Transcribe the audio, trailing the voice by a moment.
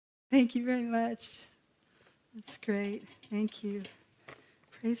Thank you very much. That's great. Thank you.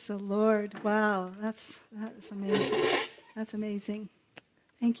 Praise the Lord. Wow, that is amazing. That's amazing.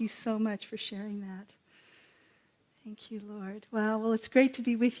 Thank you so much for sharing that. Thank you, Lord. Wow, well, it's great to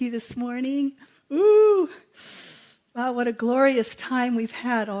be with you this morning. Ooh. Wow, what a glorious time we've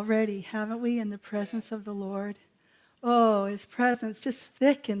had already, haven't we, in the presence of the Lord? Oh, his presence just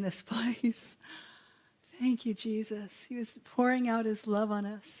thick in this place. Thank you, Jesus. He was pouring out his love on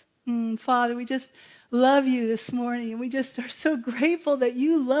us. Father, we just love you this morning, and we just are so grateful that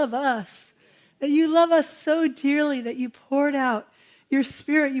you love us, that you love us so dearly, that you poured out your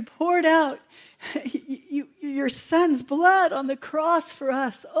Spirit, you poured out your Son's blood on the cross for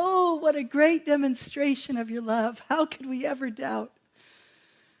us. Oh, what a great demonstration of your love. How could we ever doubt?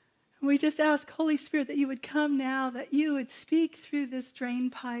 And we just ask, Holy Spirit, that you would come now, that you would speak through this drain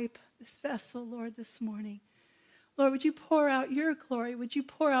pipe, this vessel, Lord, this morning. Lord, would you pour out your glory? Would you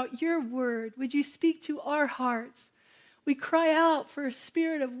pour out your word? Would you speak to our hearts? We cry out for a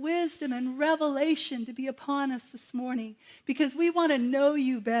spirit of wisdom and revelation to be upon us this morning because we want to know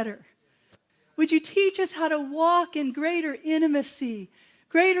you better. Would you teach us how to walk in greater intimacy,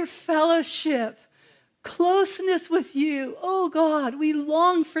 greater fellowship, closeness with you? Oh God, we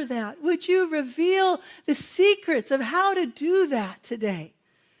long for that. Would you reveal the secrets of how to do that today?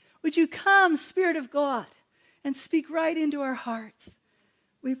 Would you come, Spirit of God, and speak right into our hearts?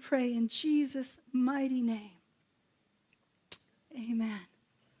 We pray in Jesus' mighty name. Amen.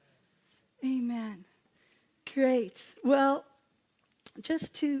 Amen. Great. Well,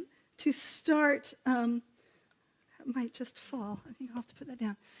 just to start, that might just fall. I think I'll have to put that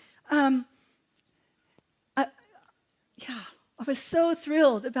down. I was so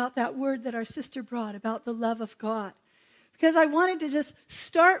thrilled about that word that our sister brought about the love of God, because I wanted to just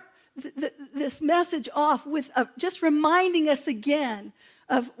start this message off with just reminding us again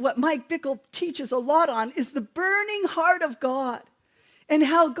of what Mike Bickle teaches a lot on, is the burning heart of God and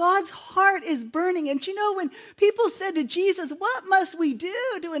how God's heart is burning. And you know, when people said to Jesus, what must we do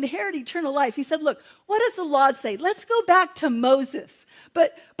to inherit eternal life? He said, look, what does the law say? Let's go back to Moses.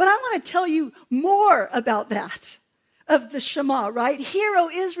 But I want to tell you more about that, of the Shema, right? Hear, O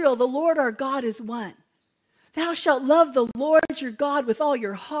Israel, the Lord our God is one. Thou shalt love the Lord your God with all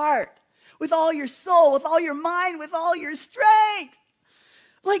your heart, with all your soul, with all your mind, with all your strength.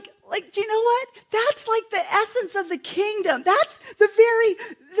 Like, do you know what? That's like the essence of the kingdom. That's the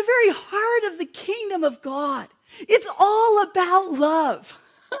very heart of the kingdom of God. It's all about love.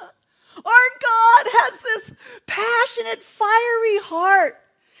 Our God has this passionate, fiery heart,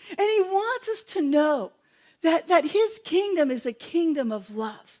 and he wants us to know that his kingdom is a kingdom of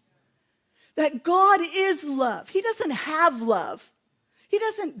love. That God is love. He doesn't have love. He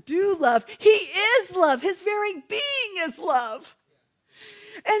doesn't do love. He is love. His very being is love.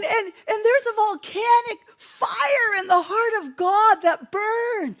 And there's a volcanic fire in the heart of God that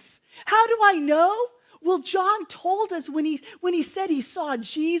burns. How do I know? Well, John told us when he said he saw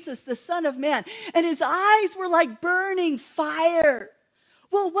Jesus, the Son of Man, and his eyes were like burning fire.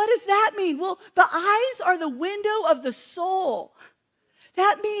 Well, what does that mean? Well, the eyes are the window of the soul.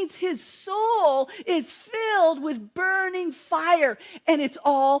 That means his soul is filled with burning fire, and it's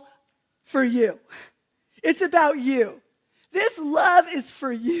all for you. It's about you. This love is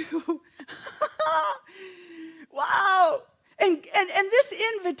for you. Wow. And this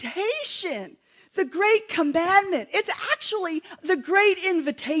invitation, the great commandment, it's actually the great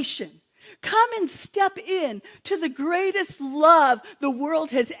invitation. Come and step in to the greatest love the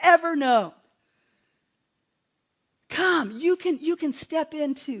world has ever known. Come, you can step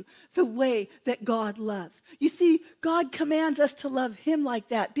into the way that God loves. You see, God commands us to love him like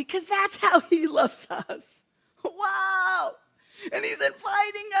that because that's how he loves us. Wow! And he's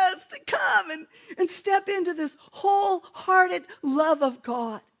inviting us to come and step into this wholehearted love of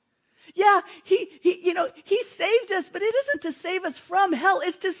God. Yeah, he saved us, but it isn't to save us from hell.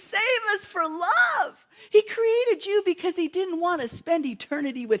 It's to save us for love. He created you because he didn't want to spend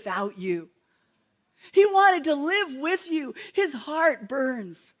eternity without you. He wanted to live with you. His heart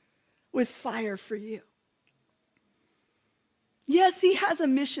burns with fire for you. Yes, he has a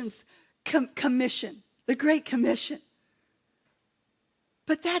missions commission, the Great Commission.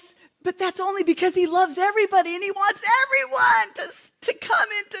 But that's only because he loves everybody, and he wants everyone to come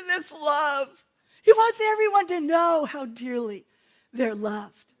into this love. He wants everyone to know how dearly they're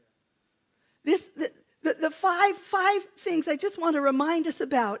loved. The five things I just want to remind us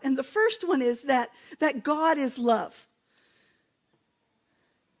about. And the first one is that God is love.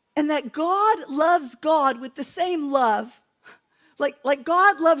 And that God loves God with the same love. Like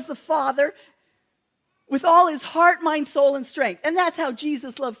God loves the Father with all his heart, mind, soul, and strength. And that's how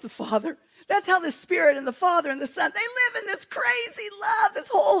Jesus loves the Father. That's how the Spirit and the Father and the Son, they live in this crazy love, this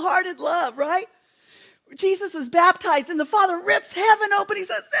wholehearted love, right? Jesus was baptized and the Father rips heaven open. He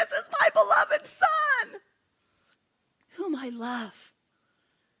says, this is my beloved Son, whom I love.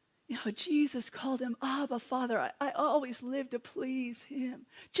 You know, Jesus called him Abba, Father. I always live to please him,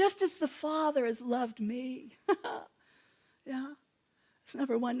 just as the Father has loved me. Yeah, that's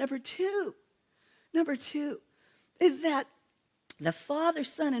number one. Number two is that the Father,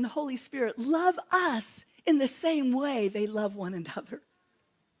 Son, and Holy Spirit love us in the same way they love one another.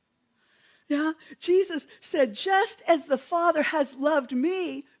 Yeah, Jesus said, just as the Father has loved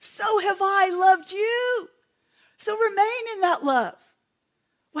me, so have I loved you. So remain in that love.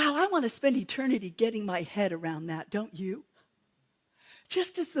 Wow, I want to spend eternity getting my head around that, don't you?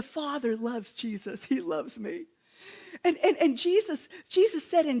 Just as the Father loves Jesus, he loves me. And Jesus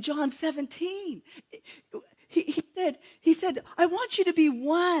said in John 17, he said, I want you to be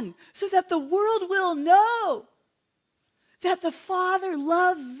one so that the world will know that the Father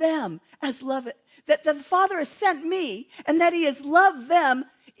loves them that the Father has sent me and that he has loved them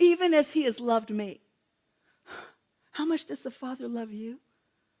even as he has loved me. How much does the Father love you?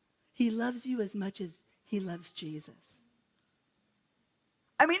 He loves you as much as he loves Jesus.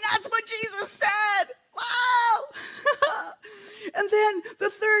 I mean, that's what Jesus said. Wow! And then the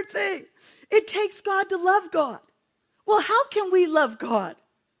third thing, it takes God to love God. Well, how can we love God?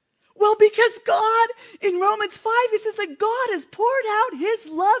 Well, because God, in Romans 5, it says that God has poured out his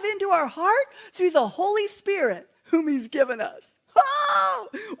love into our heart through the Holy Spirit, whom he's given us. Oh,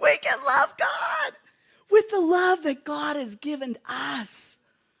 we can love God with the love that God has given us.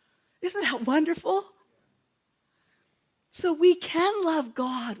 Isn't that wonderful? So we can love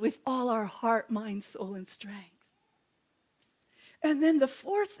God with all our heart, mind, soul, and strength. And then the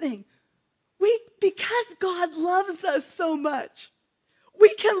fourth thing, because God loves us so much,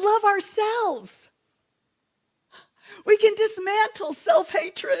 we can love ourselves. We can dismantle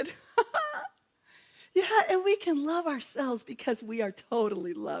self-hatred. Yeah, and we can love ourselves because we are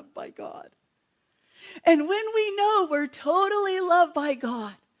totally loved by God. And when we know we're totally loved by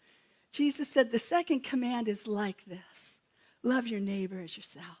God, Jesus said the second command is like this: love your neighbor as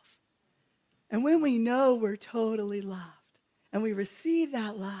yourself. And when we know we're totally loved and we receive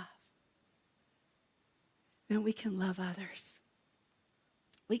that love, then we can love others.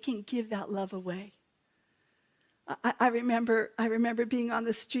 We can give that love away. I remember being on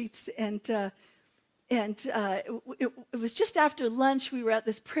the streets, and it was just after lunch. We were at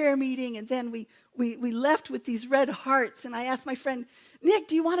this prayer meeting, and then we left with these red hearts. And I asked my friend, Nick,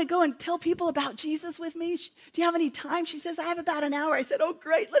 do you want to go and tell people about Jesus with me? Do you have any time? She says, I have about an hour. I said, oh,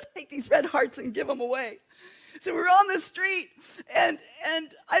 great. Let's take these red hearts and give them away. So we're on the street, and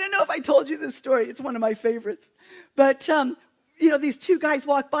I don't know if I told you this story. It's one of my favorites. But, these two guys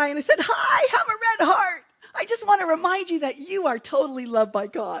walked by, and I said, hi, have a red heart. I just want to remind you that you are totally loved by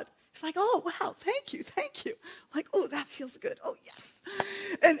God. It's like, oh, wow, thank you. Like, oh, that feels good. Oh, yes.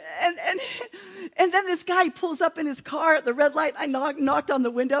 And then this guy pulls up in his car at the red light. I knocked on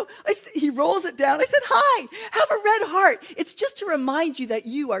the window. He rolls it down. I said, hi, have a red heart. It's just to remind you that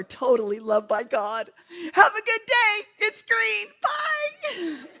you are totally loved by God. Have a good day. It's green.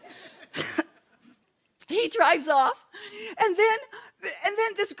 Bye. He drives off. And then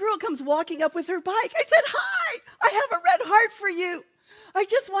this girl comes walking up with her bike. I said, hi, I have a red heart for you. I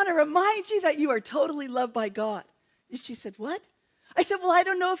just want to remind you that you are totally loved by God. And she said, what? I said, well, I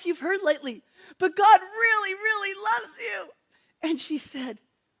don't know if you've heard lately, but God really, really loves you. And she said,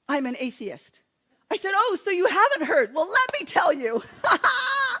 I'm an atheist. I said, oh, so you haven't heard. Well, let me tell you.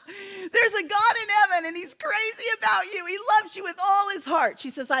 There's a God in heaven, and he's crazy about you. He loves you with all his heart. She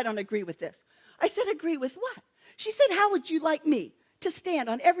says, I don't agree with this. I said, agree with what? She said, how would you like me to stand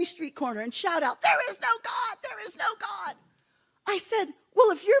on every street corner and shout out, there is no God, there is no God? I said, well,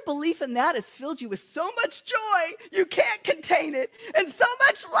 if your belief in that has filled you with so much joy, you can't contain it, and so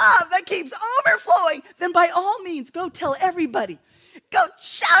much love that keeps overflowing, then by all means, go tell everybody. Go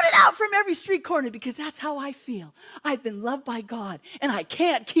shout it out from every street corner, because that's how I feel. I've been loved by God, and I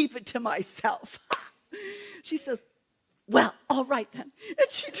can't keep it to myself. She says, well, all right then.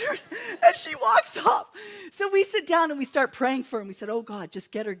 And she walks off. So we sit down and we start praying for her. And we said, oh God,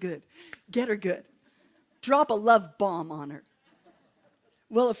 just get her good. Get her good. Drop a love bomb on her.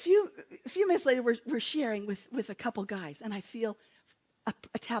 Well, a few minutes later, we're sharing with a couple guys, and I feel a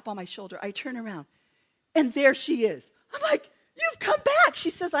tap on my shoulder. I turn around, and there she is. I'm like, you've come back. She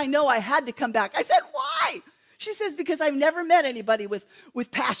says, I know, I had to come back. I said, why? She says, because I've never met anybody with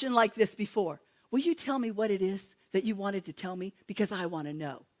passion like this before. Will you tell me what it is that you wanted to tell me? Because I want to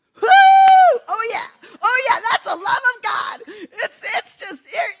know. Woo! Oh, yeah. That's the love of God. It's just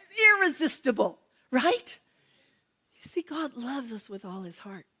irresistible, right? You see, God loves us with all his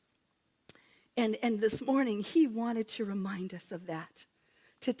heart. And this morning, he wanted to remind us of that,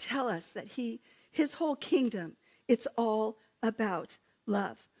 to tell us that his whole kingdom, it's all about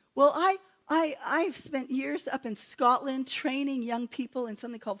love. Well, I've spent years up in Scotland training young people in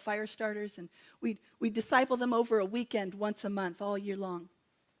something called fire starters, and we disciple them over a weekend once a month, all year long.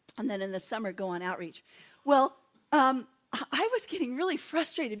 And then in the summer, go on outreach. Well, I was getting really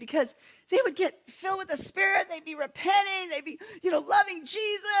frustrated because they would get filled with the Spirit. They'd be repenting. They'd be, loving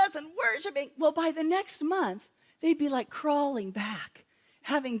Jesus and worshiping. Well, by the next month, they'd be like crawling back,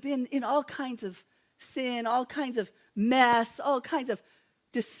 having been in all kinds of sin, all kinds of mess, all kinds of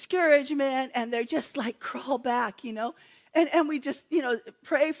discouragement, and they're just like crawl back, And we just,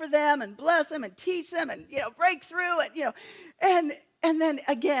 pray for them and bless them and teach them and, break through and, and then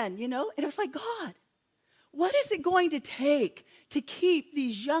again, and it was like, God, what is it going to take to keep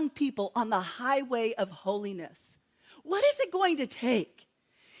these young people on the highway of holiness? What is it going to take?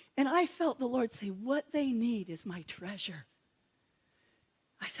 And I felt the Lord say, what they need is my treasure.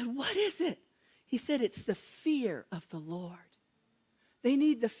 I said, what is it? He said, it's the fear of the Lord. They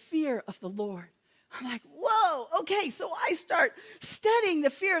need the fear of the Lord. I'm like, whoa, okay, so I start studying the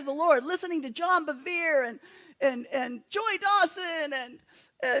fear of the Lord, listening to John Bevere and Joy Dawson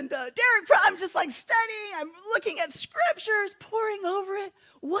and Derek Pry. I'm just like studying. I'm looking at scriptures, poring over it.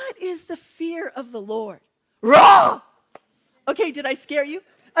 What is the fear of the Lord? Raw! Okay, did I scare you?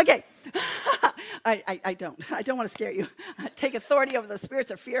 Okay. I don't want to scare you. Take authority over the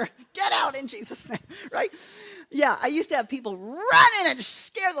spirits of fear. Get out in Jesus' name, right? Yeah, I used to have people run in and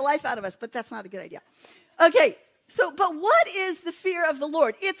scare the life out of us, but that's not a good idea. Okay, but what is the fear of the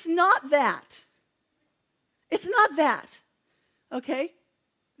Lord? It's not that. It's not that, okay?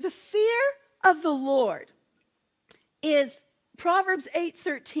 The fear of the Lord is, Proverbs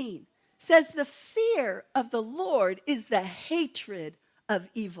 8:13 says, the fear of the Lord is the hatred of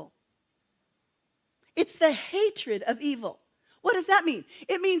evil. It's the hatred of evil. What does that mean?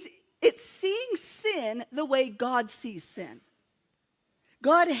 It means it's seeing sin the way God sees sin.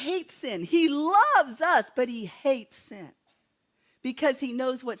 God hates sin. He loves us, but he hates sin because he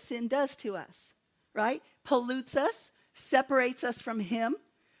knows what sin does to us, right? Pollutes us, separates us from him,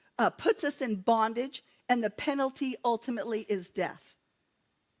 puts us in bondage, and the penalty ultimately is death.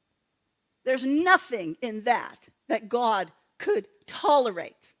 There's nothing in that God could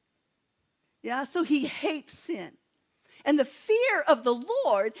tolerate. Yeah, so he hates sin. And the fear of the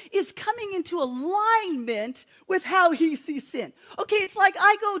Lord is coming into alignment with how he sees sin. Okay, it's like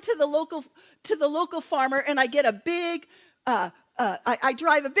I go to the local farmer and I get a big, I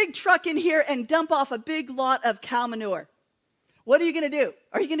drive a big truck in here and dump off a big lot of cow manure. What are you going to do?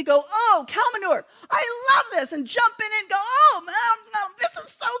 Are you going to go, oh, cow manure, I love this, and jump in and go, oh, no, this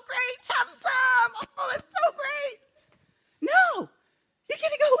is so great, have some, oh, it's so great. No, you're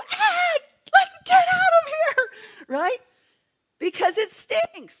going to go, let's get out of here, right? Because it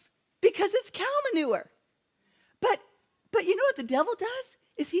stinks, because it's cow manure. But you know what the devil does?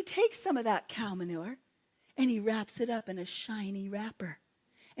 Is he takes some of that cow manure and he wraps it up in a shiny wrapper.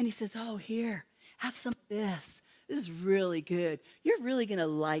 And he says, oh, here, have some of this. This is really good. You're really going to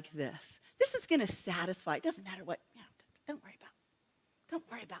like this. This is going to satisfy. It doesn't matter what, don't worry about.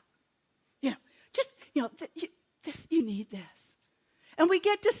 Don't worry about. You need this. And we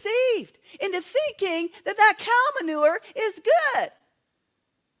get deceived into thinking that cow manure is good.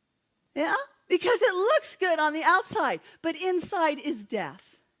 Yeah? Because it looks good on the outside, but inside is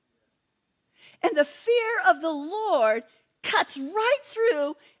death. And the fear of the Lord cuts right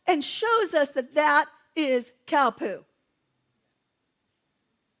through and shows us that is cow poo.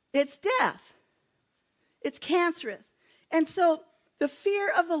 It's death. It's cancerous. And so the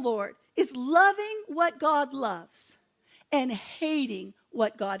fear of the Lord is loving what God loves and hating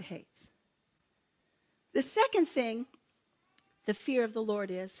what God hates. The second thing the fear of the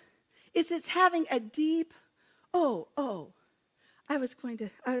Lord is it's having a deep, I was going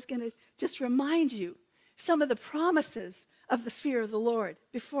to just remind you some of the promises of the fear of the Lord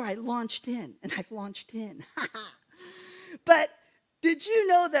before I launched in, and I've launched in. But did you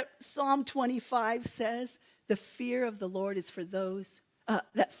know that Psalm 25 says the fear of the Lord is for those,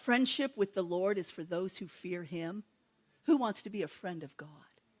 that friendship with the Lord is for those who fear him? Who wants to be a friend of God?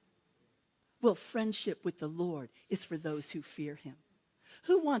 Well, friendship with the Lord is for those who fear him.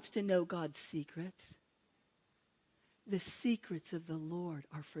 Who wants to know God's secrets? The secrets of the Lord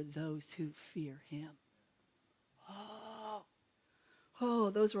are for those who fear him. Oh,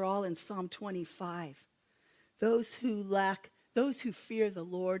 those are all in Psalm 25. Those who lack Those who fear the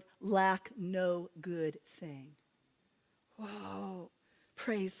Lord lack no good thing. Whoa,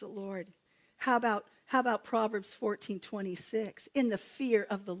 praise the Lord. How about Proverbs 14:26? In the fear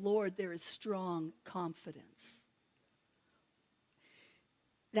of the Lord there is strong confidence.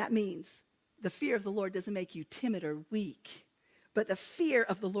 That means the fear of the Lord doesn't make you timid or weak, but the fear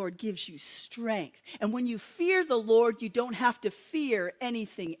of the Lord gives you strength. And when you fear the Lord, you don't have to fear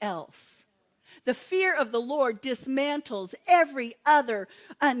anything else. The fear of the Lord dismantles every other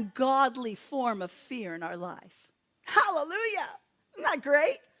ungodly form of fear in our life. Hallelujah! Isn't that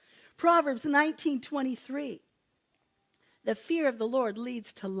great? Proverbs 19:23. The fear of the Lord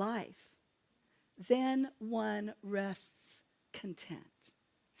leads to life. Then one rests content,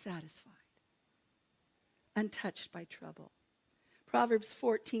 satisfied, untouched by trouble. Proverbs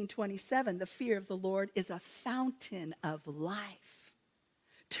 14:27. The fear of the Lord is a fountain of life,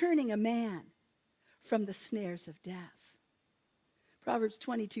 turning a man from the snares of death. Proverbs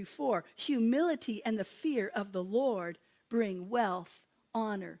 22:4. Humility and the fear of the Lord bring wealth,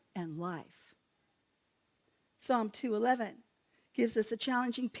 honor, and life. Psalm 2:11 gives us a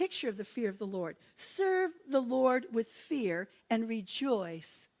challenging picture of the fear of the Lord. Serve the Lord with fear and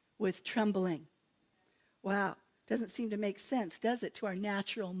rejoice with trembling. Wow, doesn't seem to make sense, does it, to our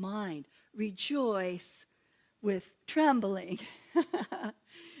natural mind? Rejoice with trembling.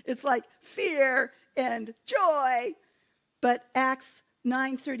 It's like fear and joy. But Acts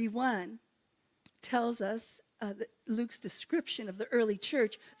 9:31 tells us Luke's description of the early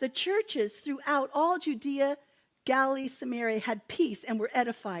church. The churches throughout all Judea, Galilee, Samaria had peace and were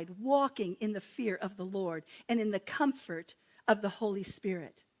edified, walking in the fear of the Lord and in the comfort of the Holy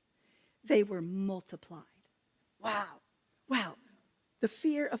Spirit. They were multiplied. Wow. Wow. The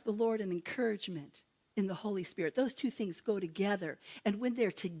fear of the Lord and encouragement in the Holy Spirit. Those two things go together. And when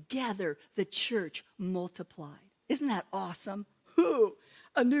they're together, the church multiplied. Isn't that awesome?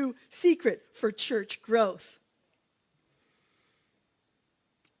 A new secret for church growth.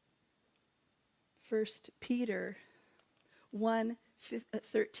 1 Peter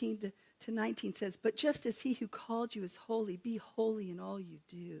 1:13-19 says, but just as he who called you is holy, be holy in all you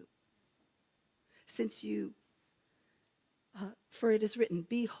do. For it is written,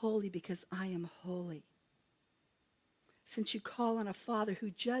 be holy because I am holy. Since you call on a Father who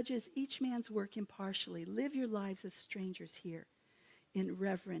judges each man's work impartially, live your lives as strangers here in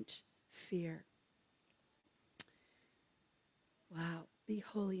reverent fear. Wow, be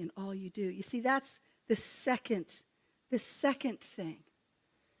holy in all you do. You see, that's the second thing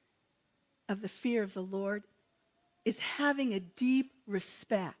of the fear of the Lord is having a deep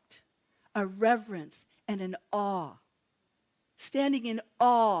respect, a reverence, and an awe. Standing in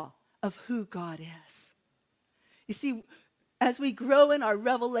awe of who God is. You see, as we grow in our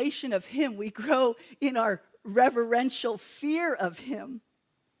revelation of him, we grow in our reverential fear of him.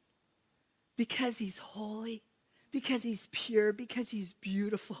 Because he's holy, because he's pure, because he's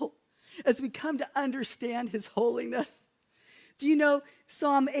beautiful. As we come to understand his holiness. Do you know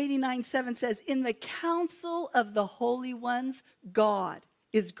Psalm 89:7 says, in the council of the holy ones, God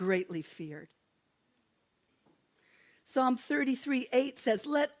is greatly feared. Psalm 33:8 says,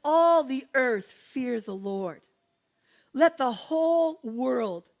 let all the earth fear the Lord. Let the whole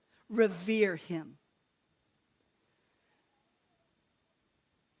world revere him.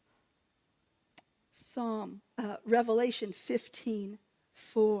 Revelation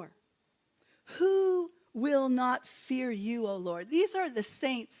 15:4. Who will not fear you, O Lord? These are the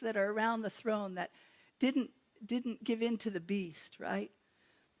saints that are around the throne that didn't give in to the beast, right?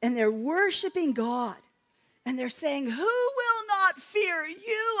 And they're worshiping God. And they're saying, who will not fear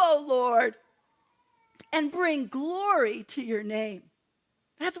you, O Lord, and bring glory to your name?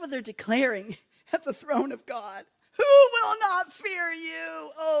 That's what they're declaring at the throne of God. Who will not fear you,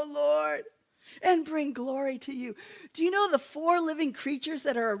 O Lord, and bring glory to you? Do you know the 4 living creatures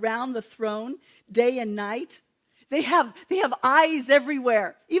that are around the throne day and night? They have eyes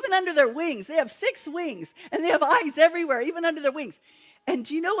everywhere, even under their wings. They have 6 wings, and they have eyes everywhere, even under their wings. And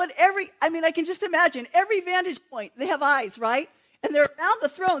do you know what? I can just imagine every vantage point, they have eyes, right? And they're around the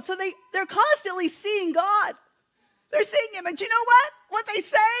throne. So they're constantly seeing God. They're seeing him. And do you know what? What they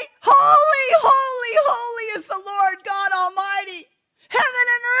say? Holy, holy, holy is the Lord God Almighty. Heaven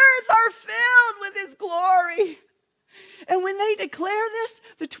and earth are filled with his glory. And when they declare this,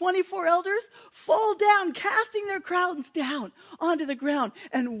 the 24 elders fall down, casting their crowns down onto the ground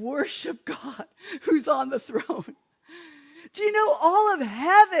and worship God who's on the throne. Do you know all of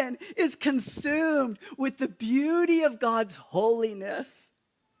heaven is consumed with the beauty of God's holiness?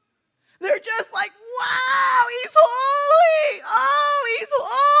 They're just like, wow, he's holy. Oh, he's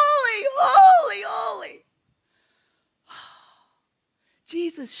holy, holy, holy.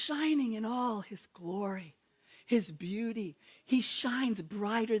 Jesus shining in all his glory, his beauty. He shines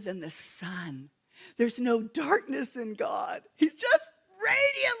brighter than the sun. There's no darkness in God. He's just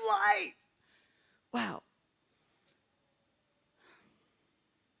radiant light. Wow.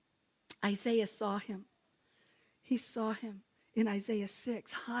 Isaiah saw him. He saw him in Isaiah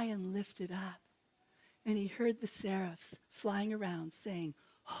 6, high and lifted up. And he heard the seraphs flying around saying,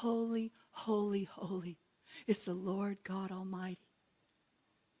 holy, holy, holy is the Lord God Almighty.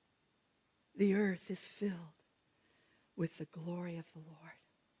 The earth is filled with the glory of the Lord.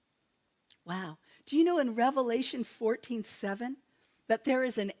 Wow. Do you know in Revelation 14:7 that there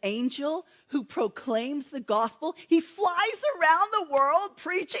is an angel who proclaims the gospel? He flies around the world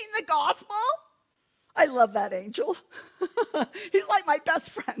preaching the gospel. I love that angel. He's like my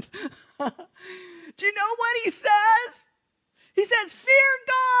best friend. Do you know what he says? He says, fear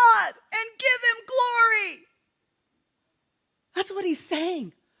God and give him glory. That's what he's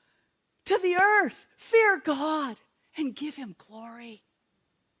saying to the earth. Fear God and give him glory.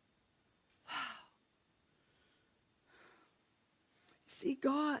 Wow. See,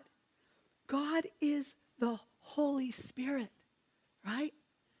 God is the Holy Spirit, right?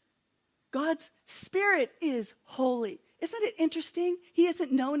 God's Spirit is holy. Isn't it interesting? He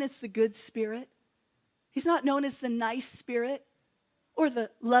isn't known as the good spirit. He's not known as the nice spirit or the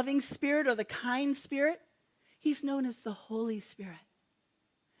loving spirit or the kind spirit. He's known as the Holy Spirit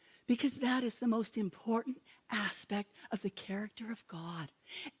because that is the most important aspect of the character of God.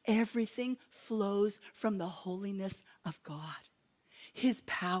 Everything flows from the holiness of God. His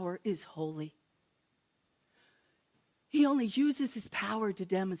power is holy. He only uses his power to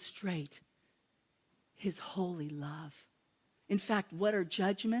demonstrate his holy love. In fact, what are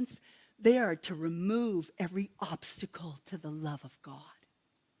judgments? They are to remove every obstacle to the love of God.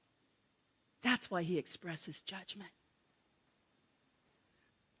 That's why he expresses judgment.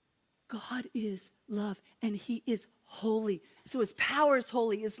 God is love, and he is holy. So his power is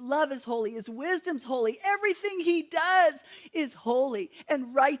holy, his love is holy, his wisdom's holy. Everything he does is holy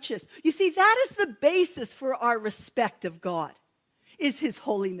and righteous. You see, that is the basis for our respect of God, is his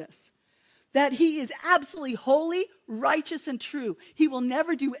holiness. That he is absolutely holy, righteous, and true. He will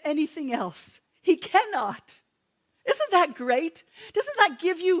never do anything else. He cannot. Isn't that great? Doesn't that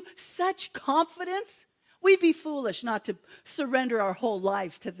give you such confidence? We'd be foolish not to surrender our whole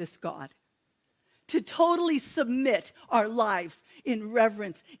lives to this God. To totally submit our lives in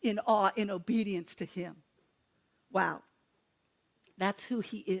reverence, in awe, in obedience to him. Wow. That's who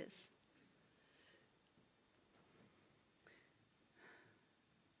he is.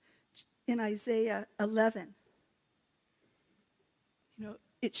 In Isaiah 11,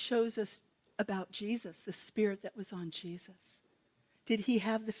 it shows us about Jesus, the spirit that was on Jesus. Did he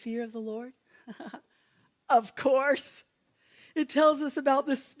have the fear of the Lord? Of course. It tells us about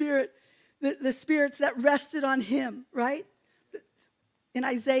the spirit, the spirits that rested on him, right? In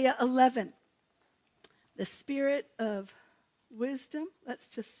Isaiah 11, the spirit of wisdom, let's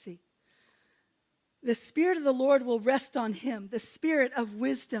just see. The spirit of the Lord will rest on him, the spirit of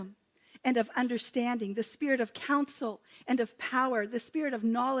wisdom and of understanding, the spirit of counsel and of power, the spirit of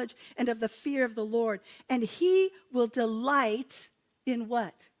knowledge and of the fear of the Lord. And he will delight in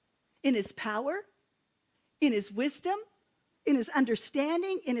what? In his power? In his wisdom? In his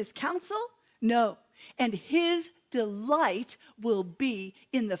understanding? In his counsel? No. And his delight will be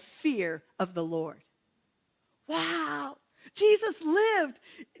in the fear of the Lord. Wow. Jesus lived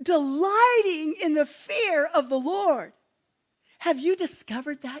delighting in the fear of the Lord. Have you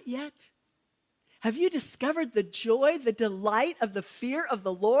discovered that yet? Have you discovered the joy, the delight of the fear of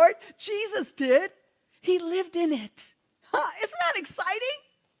the Lord? Jesus did. He lived in it. Isn't that exciting?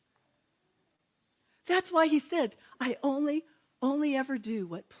 That's why he said, I only ever do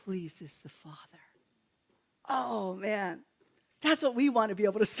what pleases the Father. Oh, man. That's what we want to be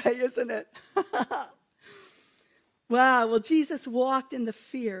able to say, isn't it? Wow. Well, Jesus walked in the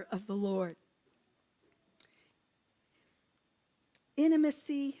fear of the Lord.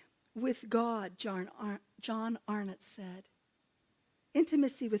 Intimacy with God, John Arnott said.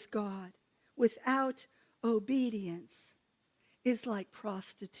 Intimacy with God without obedience is like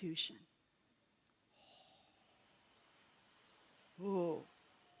prostitution. Ooh.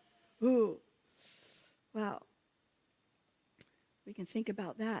 Ooh. Wow. We can think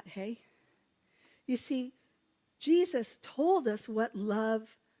about that, hey? You see, Jesus told us what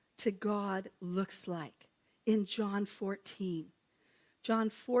love to God looks like in John 14.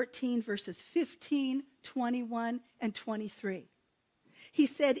 John 14, verses 15, 21, and 23. He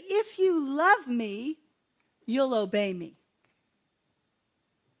said, if you love me, you'll obey me.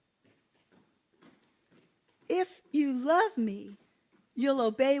 If you love me, you'll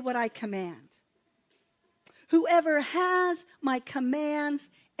obey what I command. Whoever has my commands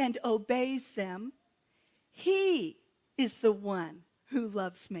and obeys them, he is the one who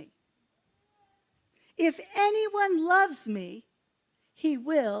loves me. If anyone loves me, he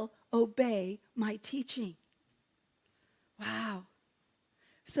will obey my teaching. Wow.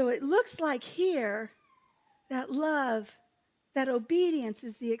 So it looks like here that love, that obedience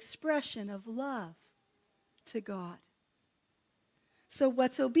is the expression of love to God. So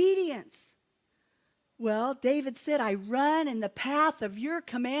what's obedience? Well, David said, I run in the path of your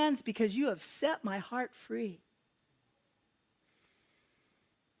commands because you have set my heart free.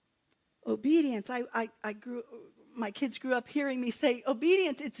 Obedience, my kids grew up hearing me say,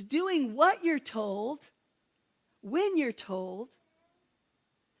 obedience, it's doing what you're told, when you're told,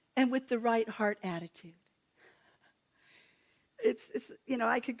 and with the right heart attitude. It's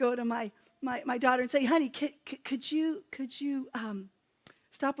I could go to my daughter and say, honey, could you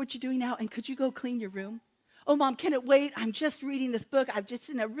stop what you're doing now and could you go clean your room? Oh, Mom, can it wait? I'm just reading this book. I'm just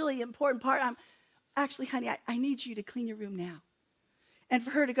in a really important part. Actually, honey, I need you to clean your room now. And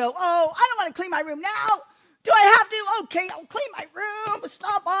for her to go, oh, I don't want to clean my room now. Do I have to? Okay, I'll clean my room,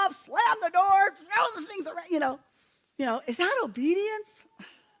 stop off, slam the door, throw the things around, is that obedience?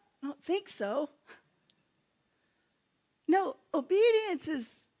 I don't think so. No, obedience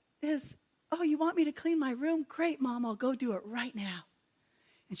is, oh, you want me to clean my room? Great, Mom, I'll go do it right now.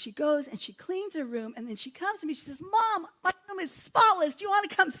 And she goes and she cleans her room, and then she comes to me, she says, Mom, my room is spotless. Do you want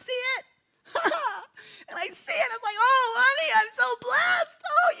to come see it? And I see it, I'm like, oh, honey, I'm so blessed.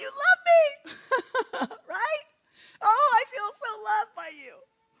 Oh, you love me. Right? Oh, I feel so loved by you.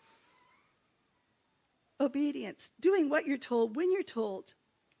 Obedience, doing what you're told, when you're told,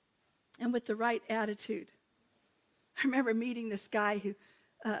 and with the right attitude. I remember meeting this guy who,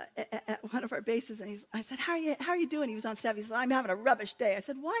 at one of our bases, and I said, how are you doing? He was on staff. He said, I'm having a rubbish day. I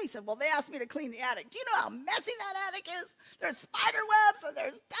said, why? He said, well, they asked me to clean the attic. Do you know how messy that attic is? There's spider webs and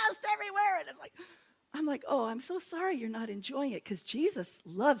there's dust everywhere. And I'm like, oh, I'm so sorry you're not enjoying it, because Jesus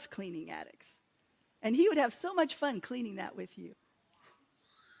loves cleaning attics. And he would have so much fun cleaning that with you.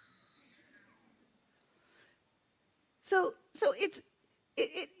 So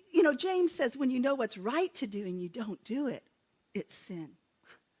James says when you know what's right to do and you don't do it, it's sin.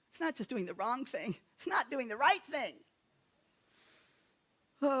 It's not just doing the wrong thing. It's not doing the right thing.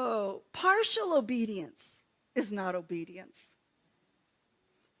 Oh, partial obedience is not obedience.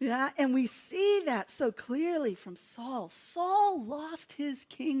 Yeah, and we see that so clearly from Saul. Saul lost his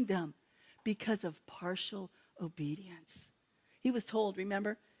kingdom because of partial obedience. He was told,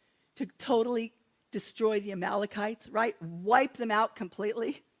 remember, to totally destroy the Amalekites, right? Wipe them out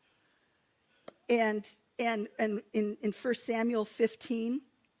completely. And in 1 Samuel 15,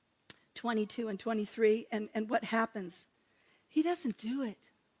 22 and 23, and what happens? He doesn't do it.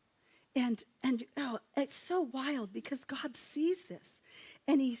 And it's so wild because God sees this.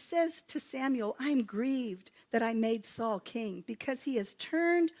 And he says to Samuel, I'm grieved that I made Saul king because he has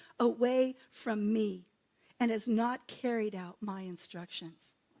turned away from me and has not carried out my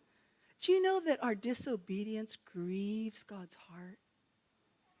instructions. Do you know that our disobedience grieves God's heart?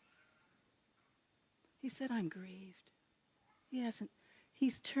 He said, I'm grieved.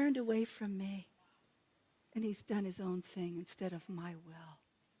 He's turned away from me, and he's done his own thing instead of my will.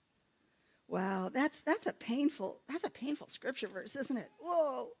 Wow, that's a painful scripture verse, isn't it?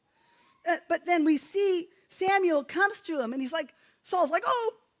 Whoa. But then we see Samuel comes to him, and he's like, Saul's like,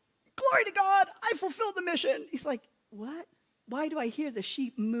 oh, glory to God, I fulfilled the mission. He's like, what? Why do I hear the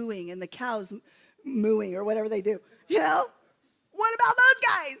sheep mooing and the cows mooing or whatever they do? What about those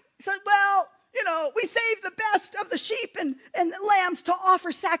guys? He said, well, we saved the best of the sheep and lambs to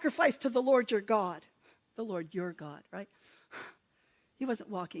offer sacrifice to the Lord your God. The Lord your God, right? He wasn't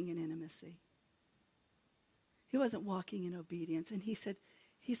walking in intimacy. He wasn't walking in obedience. And he said,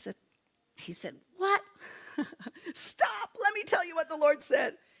 what? Stop, let me tell you what the Lord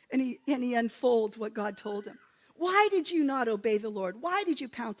said. And he unfolds what God told him. Why did you not obey the Lord? Why did you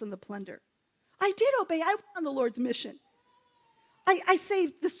pounce on the plunder? I did obey. I went on the Lord's mission.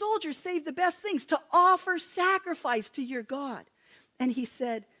 The soldiers saved the best things to offer sacrifice to your God. And he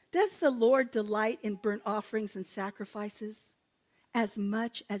said, does the Lord delight in burnt offerings and sacrifices as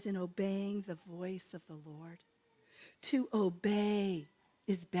much as in obeying the voice of the Lord? To obey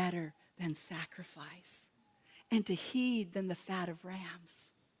is better than sacrifice, and to heed than the fat of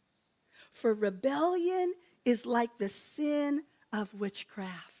rams. For rebellion is like the sin of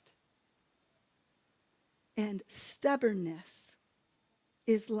witchcraft, and stubbornness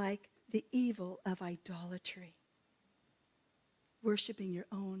is like the evil of idolatry, worshiping your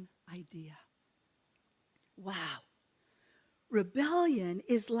own idea. Wow. rebellion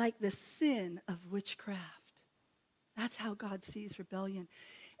is like the sin of witchcraft. That's how God sees rebellion.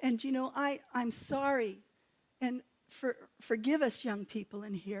 And I'm sorry, and forgive us young people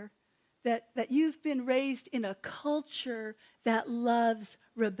in here, that you've been raised in a culture that loves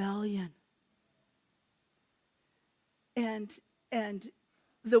rebellion. And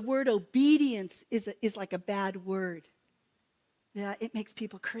the word obedience is like a bad word. Yeah, it makes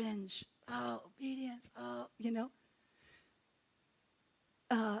people cringe. Oh, obedience. Oh,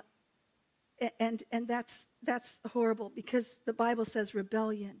 And that's horrible, because the Bible says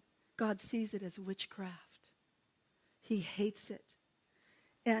rebellion, God sees it as witchcraft. He hates it.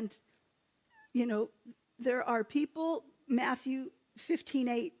 And, there are people, Matthew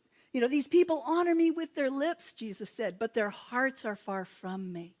 15:8, these people honor me with their lips, Jesus said, but their hearts are far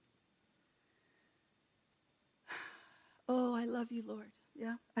from me. Oh, I love you, Lord.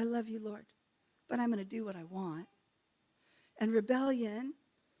 Yeah, I love you, Lord. But I'm going to do what I want. And rebellion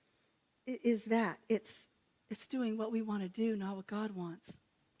is that. It's doing what we want to do, not what God wants.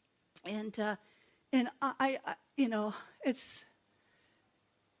 And I it's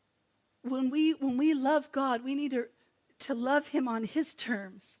when we love God, we need to love him on his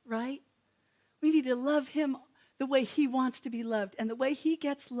terms, right? We need to love him the way he wants to be loved. And the way he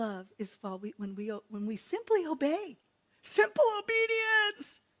gets love is when we simply obey. Simple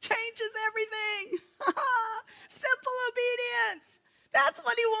obedience changes everything. Simple obedience. That's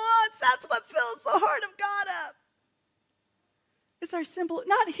what he wants. That's what fills the heart of God up. It's our simple,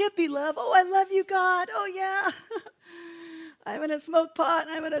 not hippie love. Oh, I love you, God. Oh, yeah. I'm going to smoke pot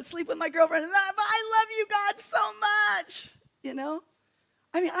and I'm going to sleep with my girlfriend. But I love you, God, so much.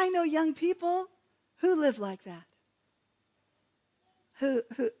 I know young people who live like that. Who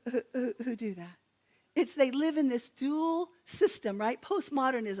do that. They live in this dual system, right?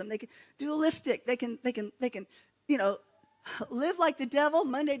 Postmodernism. They can dualistic. They can live like the devil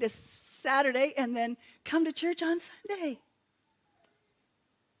Monday to Saturday and then come to church on Sunday.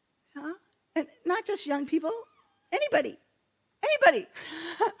 And not just young people, anybody.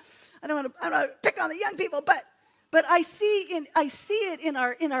 I don't want to pick on the young people, but I see it in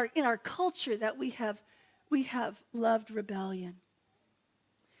our culture that we have loved rebellion.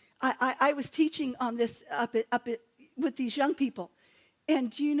 I was teaching on this with these young people,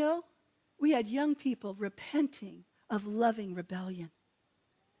 and we had young people repenting of loving rebellion.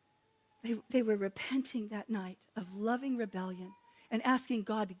 They were repenting that night of loving rebellion and asking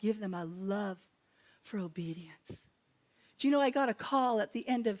God to give them a love for obedience. Do you know, I got a call at the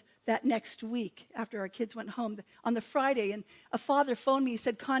end of that next week after our kids went home on the Friday, and a father phoned me. He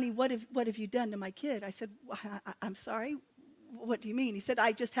said, Connie, what have you done to my kid? I said, I'm sorry. What do you mean? He said,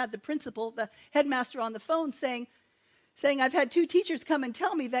 I just had the principal, the headmaster on the phone saying I've had 2 teachers come and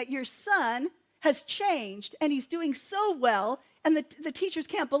tell me that your son has changed and he's doing so well, and the teachers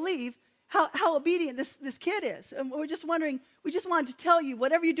can't believe how obedient this kid is. And we're just wondering, we just wanted to tell you,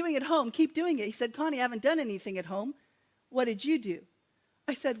 whatever you're doing at home, keep doing it. He said, Connie, I haven't done anything at home. What did you do?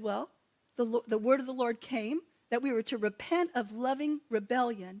 I said, well, the word of the Lord came that we were to repent of loving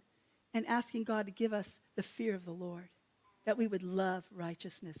rebellion and asking God to give us the fear of the Lord, that we would love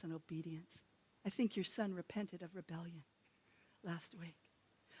righteousness and obedience. I think your son repented of rebellion last week.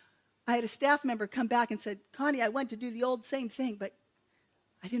 I had a staff member come back and said, Connie, I went to do the old same thing, but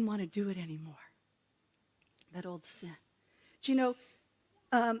I didn't want to do it anymore. That old sin. Do you know,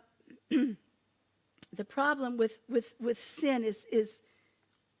 the problem with sin is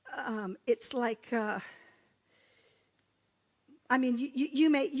it's like,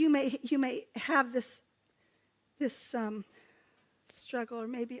 you may have this struggle, or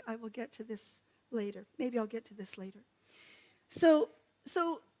maybe I will get to this later. Maybe I'll get to this later. So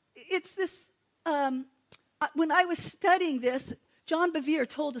it's this, when I was studying this, John Bevere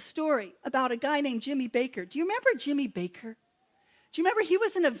told a story about a guy named Jimmy Baker. Do you remember Jimmy Baker? Do you remember he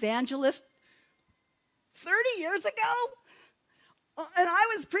was an evangelist 30 years ago? And I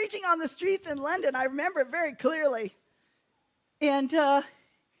was preaching on the streets in London. I remember it very clearly. And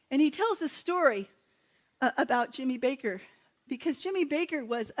he tells this story about Jimmy Baker, because Jimmy Baker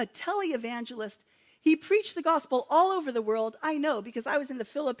was a televangelist. He preached the gospel all over the world. I know, because I was in the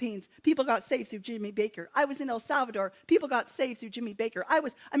Philippines. People got saved through Jimmy Baker. I was in El Salvador. People got saved through Jimmy Baker.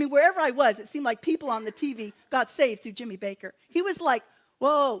 Wherever I was, it seemed like people on the TV got saved through Jimmy Baker. He was like,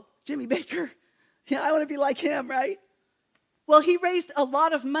 whoa, Jimmy Baker. Yeah, I want to be like him, right? Well, he raised a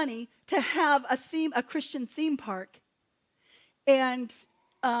lot of money to have a Christian theme park. And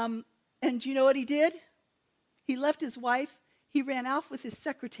you know what he did? He left his wife. He ran off with his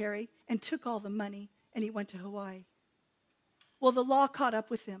secretary and took all the money, and he went to Hawaii. Well, the law caught up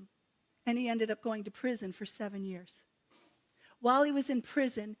with him, and he ended up going to prison for 7 years. while he was in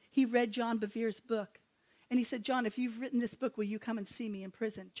prison, he read John Bevere's book. And he said, John, if you've written this book, will you come and see me in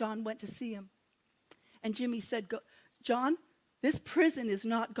prison? John went to see him. And Jimmy said, John, this prison is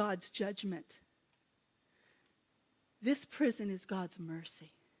not God's judgment. This prison is God's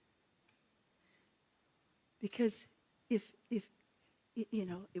mercy. Because if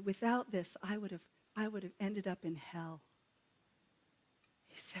without this, I would have ended up in hell.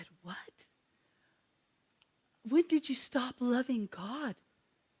 He said, what? When did you stop loving God,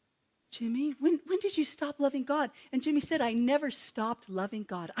 Jimmy? When did you stop loving God? And Jimmy said, I never stopped loving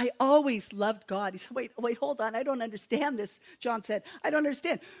God. I always loved God. He said, wait, hold on. I don't understand this. John said, I don't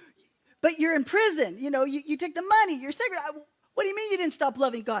understand. But you're in prison. You took the money. You're cigarette. What do you mean you didn't stop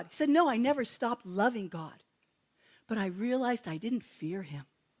loving God? He said, no, I never stopped loving God. But I realized I didn't fear him.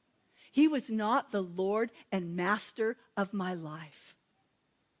 He was not the Lord and master of my life.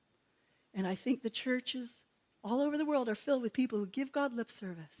 And I think the churches all over the world are filled with people who give God lip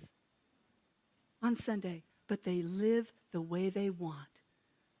service on Sunday, but they live the way they want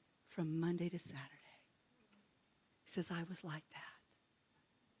from Monday to Saturday. He says, I was like that.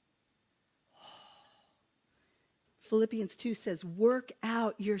 Philippians 2 says, work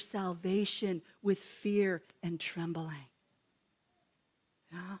out your salvation with fear and trembling.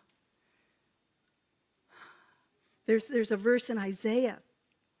 Yeah. There's a verse in Isaiah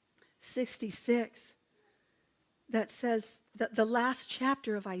 66 that says, that the last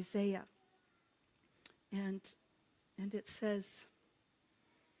chapter of Isaiah, and it says,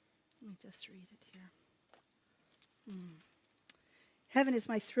 let me just read it here. Heaven is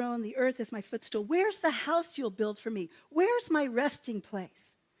my throne, the earth is my footstool. Where's the house you'll build for me? Where's my resting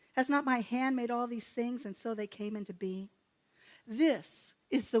place? Has not my hand made all these things, and so they came into being? This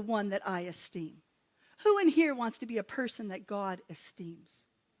is the one that I esteem. Who in here wants to be a person that God esteems?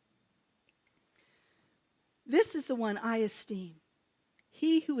 This is the one I esteem.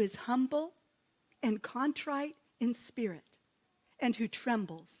 He who is humble and contrite in spirit, and who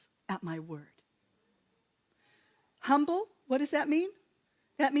trembles at my word. Humble, what does that mean?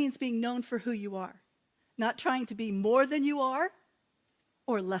 That means being known for who you are. Not trying to be more than you are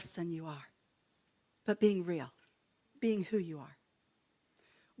or less than you are. But being real. Being who you are.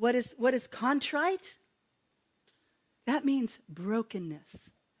 What is contrite? That means brokenness.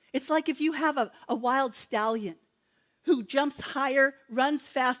 It's like if you have a wild stallion who jumps higher, runs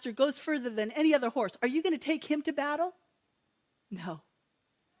faster, goes further than any other horse. Are you going to take him to battle? No.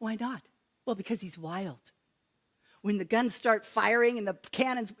 Why not? Well, because he's wild. When the guns start firing and the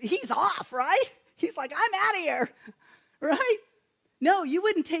cannons, he's off, right? He's like, I'm out of here, right? No, you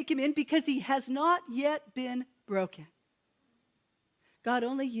wouldn't take him in because he has not yet been broken. God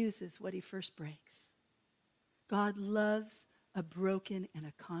only uses what he first breaks. God loves a broken and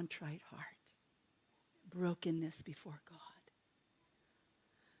a contrite heart. Brokenness before God.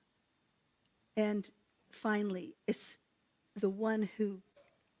 And finally, it's the one who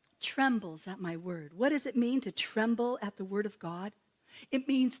trembles at my word. What does it mean to tremble at the word of God? It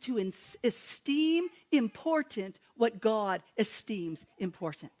means to esteem important what God esteems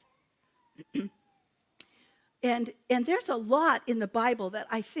important. And there's a lot in the Bible that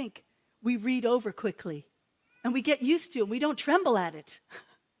I think we read over quickly and we get used to and we don't tremble at it.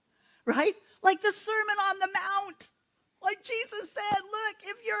 Right? Like the Sermon on the Mount. Like Jesus said, look,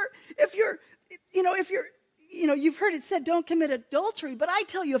 you've heard it said, don't commit adultery. But I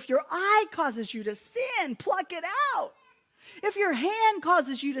tell you, if your eye causes you to sin, pluck it out. If your hand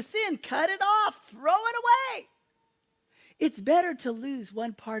causes you to sin, cut it off, throw it away. It's better to lose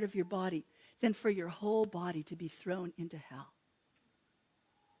one part of your body than for your whole body to be thrown into hell.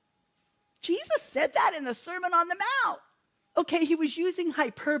 Jesus said that in the Sermon on the Mount. Okay, he was using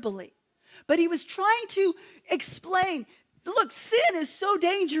hyperbole, but he was trying to explain, look, sin is so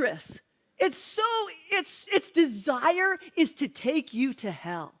dangerous. Its desire is to take you to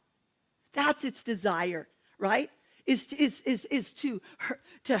hell. That's its desire, right? Is to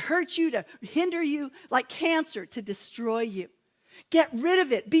hurt you, to hinder you, like cancer, to destroy you. Get rid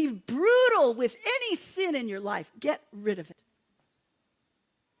of it. Be brutal with any sin in your life. Get rid of it.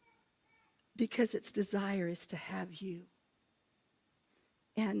 Because its desire is to have you.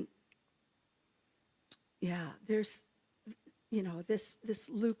 And yeah, there's, this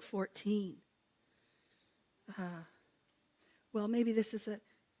Luke 14. Well, maybe this is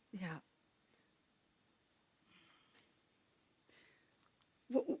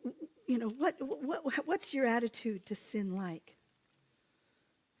what's your attitude to sin like?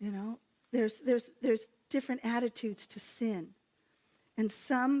 There's different attitudes to sin. And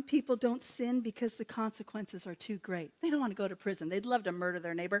some people don't sin because the consequences are too great. They don't want to go to prison. They'd love to murder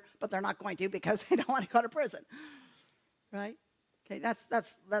their neighbor, but they're not going to because they don't want to go to prison. Right? Okay,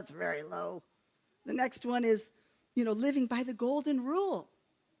 that's very low. The next one is, living by the golden rule,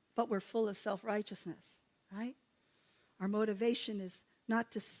 but we're full of self-righteousness, right? Our motivation is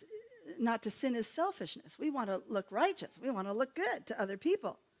not to sin is selfishness. We want to look righteous. We want to look good to other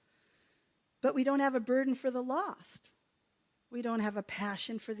people. But we don't have a burden for the lost. We don't have a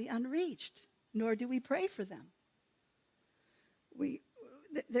passion for the unreached, nor do we pray for them.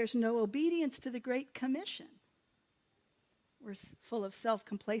 There's no obedience to the Great Commission. We're full of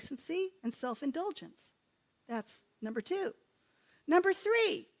self-complacency and self-indulgence. That's number 2. Number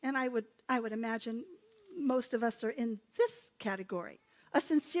 3, and I would imagine most of us are in this category. A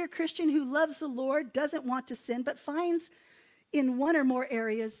sincere Christian who loves the Lord, doesn't want to sin, but finds in one or more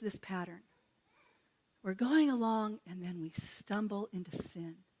areas this pattern. We're going along, and then we stumble into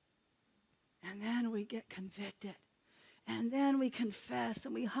sin. And then we get convicted. And then we confess,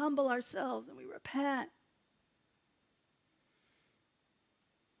 and we humble ourselves, and we repent.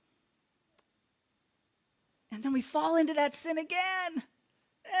 And then we fall into that sin again. And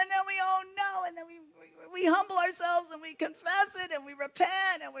then we, oh no, and then we humble ourselves, and we confess it, and we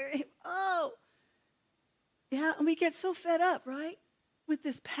repent, and and we get so fed up, right? With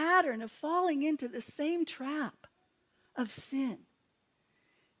this pattern of falling into the same trap of sin.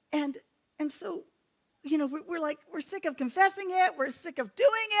 And so, we're sick of confessing it, we're sick of doing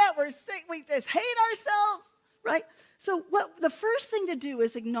it, we just hate ourselves, right? So the first thing to do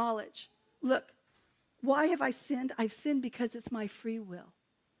is acknowledge, look, why have I sinned? I've sinned because it's my free will.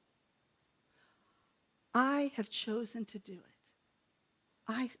 I have chosen to do it.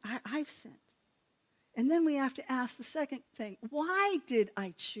 I've sinned. And then we have to ask the second thing, why did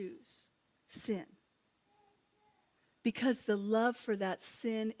I choose sin? Because the love for that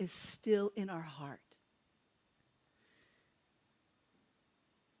sin is still in our heart.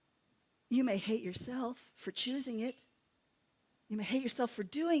 You may hate yourself for choosing it. You may hate yourself for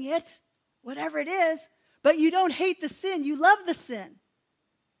doing it, whatever it is, but you don't hate the sin. You love the sin.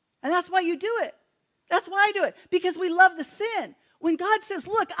 And that's why you do it. That's why I do it, because we love the sin. When God says,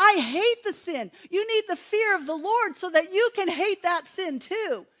 look, I hate the sin, you need the fear of the Lord so that you can hate that sin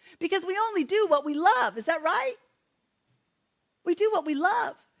too. Because we only do what we love. Is that right? We do what we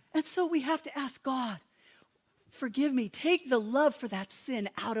love. And so we have to ask God, forgive me, take the love for that sin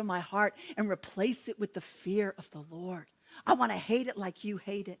out of my heart and replace it with the fear of the Lord. I want to hate it like you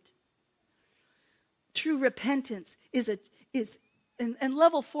hate it. True repentance and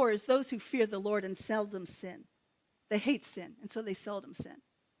level 4 is those who fear the Lord and seldom sin. They hate sin, and so they seldom sin.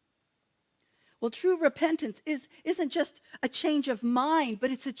 Well, true repentance isn't just a change of mind,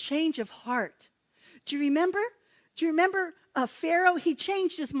 but it's a change of heart. Do you remember? Pharaoh? He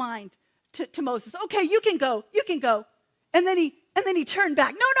changed his mind to Moses. Okay, you can go. And then he turned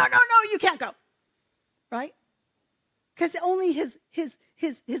back. No, you can't go. Right? Because only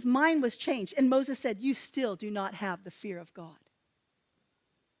his mind was changed. And Moses said, you still do not have the fear of God.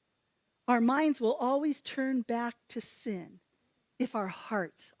 Our minds will always turn back to sin if our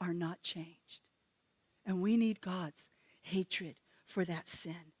hearts are not changed. And we need God's hatred for that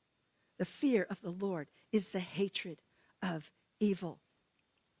sin. The fear of the Lord is the hatred of evil.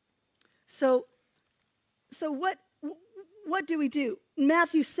 So what do we do?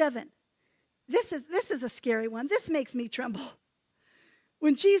 Matthew 7. This is a scary one. This makes me tremble.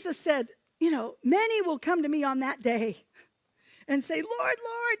 When Jesus said, many will come to me on that day and say, Lord,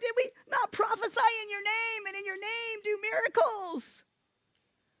 Lord, did we not prophesy in your name and in your name do miracles?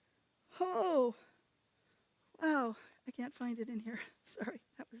 Oh, wow. I can't find it in here. Sorry,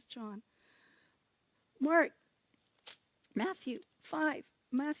 that was John. Matthew 5,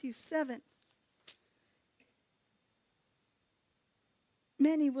 Matthew 7.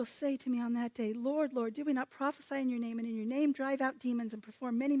 Many will say to me on that day, Lord, Lord, did we not prophesy in your name and in your name drive out demons and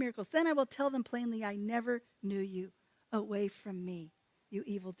perform many miracles? Then I will tell them plainly, I never knew you. Away from me, you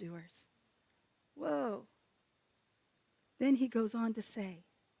evildoers. Whoa. Then he goes on to say,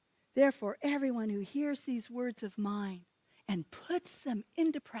 therefore, everyone who hears these words of mine and puts them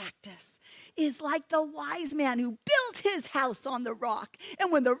into practice is like the wise man who built his house on the rock.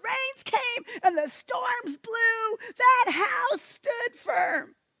 And when the rains came and the storms blew, that house stood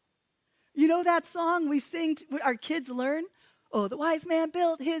firm. You know that song we sing, our kids learn? Oh, the wise man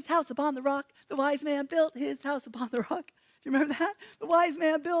built his house upon the rock. The wise man built his house upon the rock. Do you remember that? The wise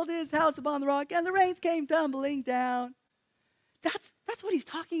man built his house upon the rock, and the rains came tumbling down. That's what he's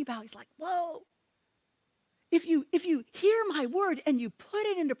talking about. He's like, whoa. If you hear my word and you put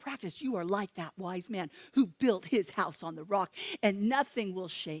it into practice, you are like that wise man who built his house on the rock, and nothing will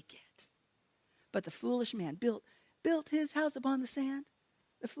shake it. But the foolish man built his house upon the sand.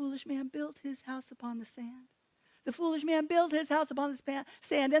 The foolish man built his house upon the sand. The foolish man built his house upon the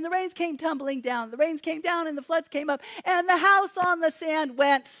sand, and the rains came tumbling down. The rains came down, and the floods came up, and the house on the sand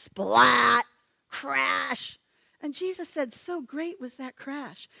went splat, crash. And Jesus said, so great was that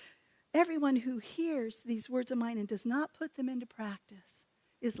crash. Everyone who hears these words of mine and does not put them into practice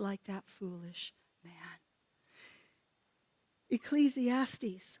is like that foolish man.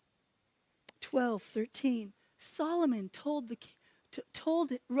 Ecclesiastes 12:13. Solomon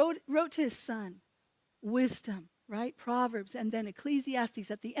wrote to his son wisdom, right? Proverbs, and then Ecclesiastes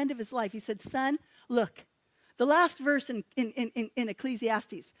at the end of his life. He said, son, look, the last verse in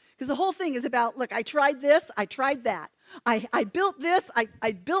Ecclesiastes, because the whole thing is about, look, I tried this, I tried that. I built this,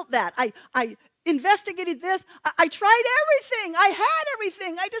 I built that. I investigated this. I tried everything. I had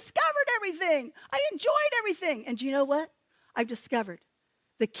everything. I discovered everything. I enjoyed everything. And do you know what? I've discovered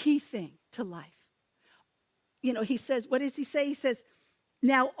the key thing to life. You know, he says, what does he say? He says,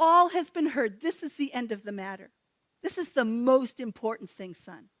 now all has been heard. This is the end of the matter. This is the most important thing,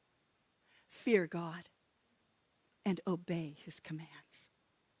 son. Fear God and obey his commands.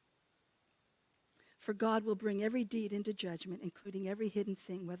 For God will bring every deed into judgment, including every hidden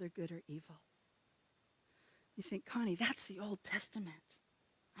thing, whether good or evil. You think, Connie, that's the Old Testament.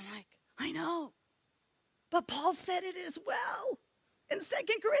 I'm like, I know. But Paul said it as well. In 2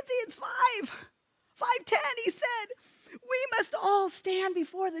 Corinthians 5:10, he said, we must all stand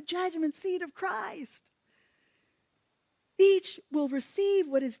before the judgment seat of Christ. Each will receive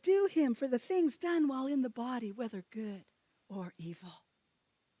what is due him for the things done while in the body, whether good or evil.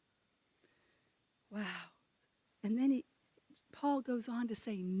 Wow. And then Paul goes on to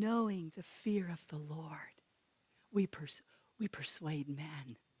say, knowing the fear of the Lord, we persuade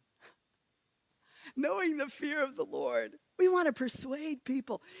men. Knowing the fear of the Lord. We want to persuade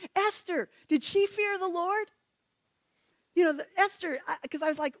people. Esther, did she fear the Lord? You know, Esther, because I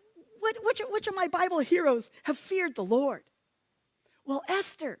was like, which of my Bible heroes have feared the Lord? Well,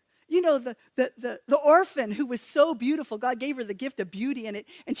 Esther, you know, the orphan who was so beautiful, God gave her the gift of beauty in it,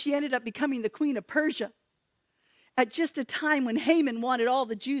 and she ended up becoming the queen of Persia at just a time when Haman wanted all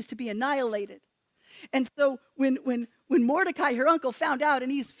the Jews to be annihilated. And so when Mordecai, her uncle, found out,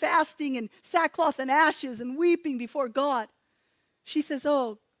 and he's fasting in sackcloth and ashes and weeping before God, she says,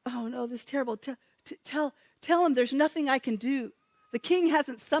 oh no, this is terrible. Tell him there's nothing I can do. The king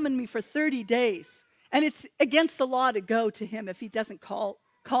hasn't summoned me for 30 days. And it's against the law to go to him if he doesn't call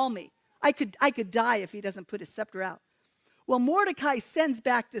me. I could die if he doesn't put his scepter out. Well, Mordecai sends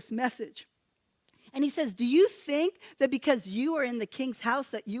back this message. And he says, do you think that because you are in the king's house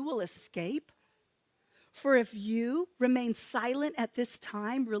that you will escape? For if you remain silent at this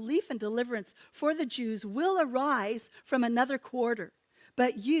time, relief and deliverance for the Jews will arise from another quarter.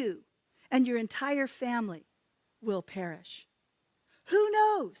 But you and your entire family will perish. Who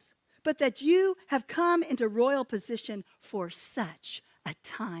knows but that you have come into royal position for such a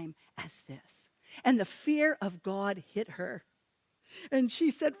time as this? And the fear of God hit her. And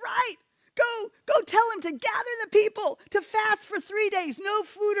she said, right, go tell him to gather the people to fast for 3 days, no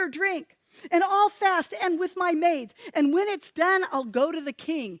food or drink. And I'll fast and with my maids. And when it's done, I'll go to the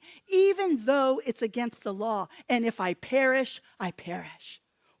king, even though it's against the law. And if I perish, I perish.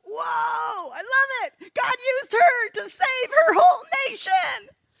 Whoa, I love it. God used her to save her whole nation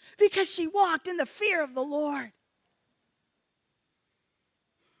because she walked in the fear of the Lord.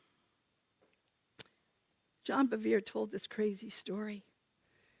 John Bevere told this crazy story.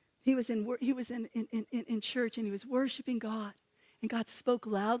 He was in church and he was worshiping God. And God spoke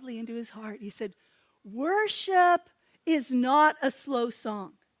loudly into his heart. He said, worship is not a slow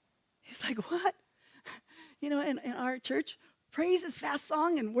song. He's like, what? You know, in our church, praise is fast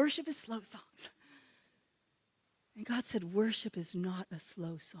song and worship is slow songs. And God said, worship is not a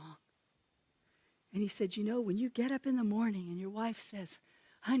slow song. And he said, you know, when you get up in the morning and your wife says,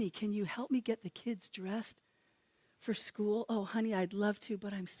 honey, can you help me get the kids dressed for school? Oh, honey, I'd love to,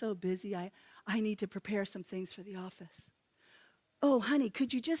 but I'm so busy. I need to prepare some things for the office. Oh, honey,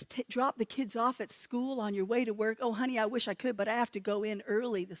 could you just drop the kids off at school on your way to work? Oh, honey, I wish I could, but I have to go in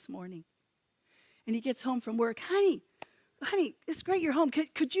early this morning. And he gets home from work. Honey, it's great you're home.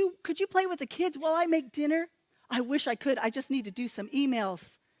 Could you play with the kids while I make dinner? I wish I could. I just need to do some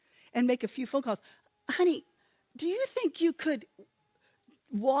emails and make a few phone calls. Honey, do you think you could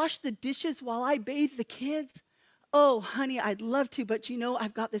wash the dishes while I bathe the kids? Oh, honey, I'd love to, but you know,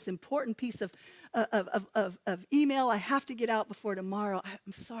 I've got this important piece of email I have to get out before tomorrow.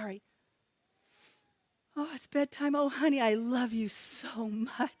 I'm sorry. Oh, it's bedtime. Oh, honey, I love you so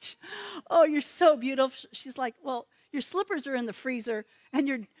much. Oh, you're so beautiful. She's like, well, your slippers are in the freezer and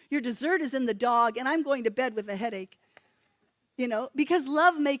your dessert is in the dog and I'm going to bed with a headache. You know, because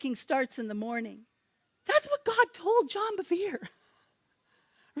lovemaking starts in the morning. That's what God told John Bevere,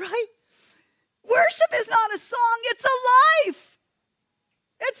 right? Worship is not a song, it's a life.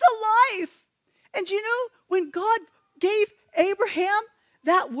 It's a life. And you know, when God gave Abraham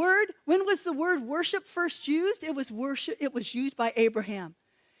that word, when was the word worship first used? It was used by Abraham.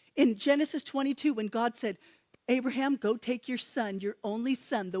 In Genesis 22, when God said, Abraham, go take your son, your only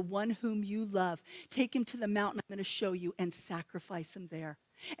son, the one whom you love. Take him to the mountain I'm going to show you and sacrifice him there.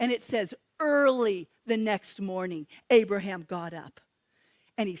 And it says, early the next morning, Abraham got up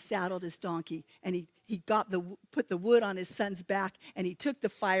and he saddled his donkey and he put the wood on his son's back and he took the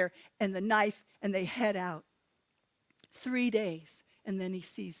fire and the knife and they head out. 3 days and then he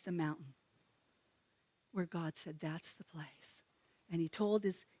sees the mountain where God said, that's the place. And he told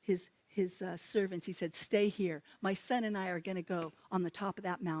his servants, he said, stay here. My son and I are going to go on the top of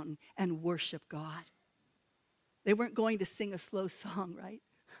that mountain and worship God. They weren't going to sing a slow song, right?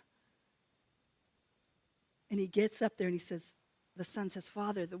 And he gets up there and he says, the son says,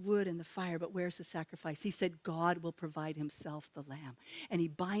 Father, the wood and the fire, but where's the sacrifice? He said, God will provide himself the lamb. And he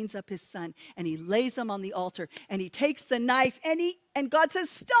binds up his son and he lays him on the altar and he takes the knife and God says,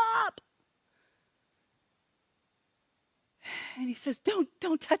 stop. And he says,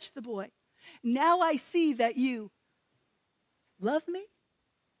 don't touch the boy. Now I see that you love me?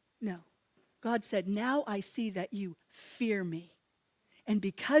 No. God said, now I see that you fear me. And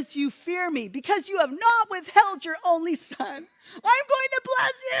because you fear me, because you have not withheld your only son, I'm going to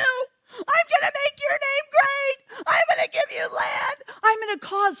bless you. I'm going to make your name great. I'm going to give you land. I'm going to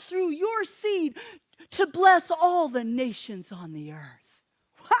cause through your seed to bless all the nations on the earth.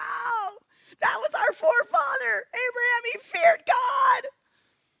 Wow. That was our forefather, Abraham. He feared God.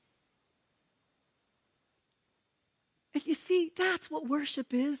 And you see, that's what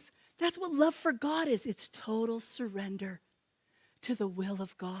worship is. That's what love for God is. It's total surrender to the will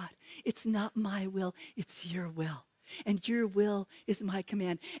of God. It's not my will, it's your will. And your will is my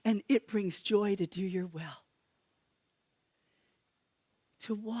command. And it brings joy to do your will.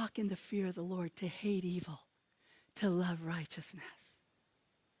 To walk in the fear of the Lord, to hate evil, to love righteousness.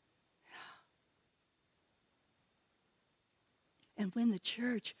 And when the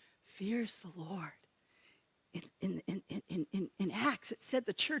church fears the Lord, in Acts, it said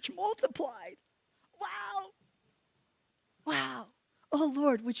the church multiplied. Wow. Wow. Oh,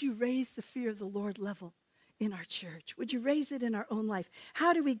 Lord, would you raise the fear of the Lord level in our church? Would you raise it in our own life?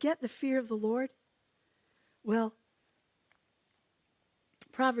 How do we get the fear of the Lord? Well,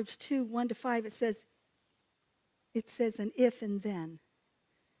 Proverbs 2, 1-5, it says an if and then.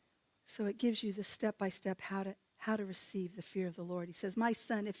 So it gives you the step-by-step how to receive the fear of the Lord. He says, my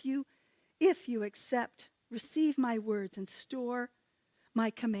son, if you receive my words and store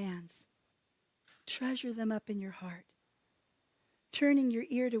my commands, treasure them up in your heart, turning your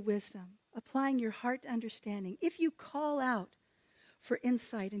ear to wisdom, applying your heart to understanding. If you call out for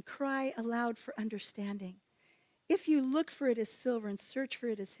insight and cry aloud for understanding, if you look for it as silver and search for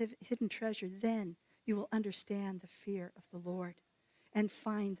it as hidden treasure, then you will understand the fear of the Lord and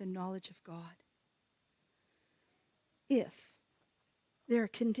find the knowledge of God. If there are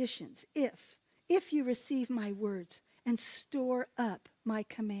conditions, if you receive my words and store up my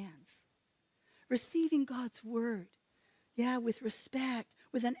commands, receiving God's word, with respect,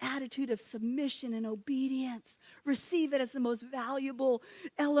 with an attitude of submission and obedience. Receive it as the most valuable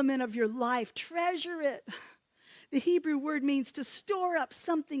element of your life. Treasure it. The Hebrew word means to store up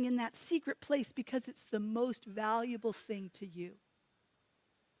something in that secret place because it's the most valuable thing to you.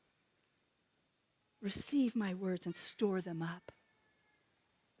 Receive my words and store them up.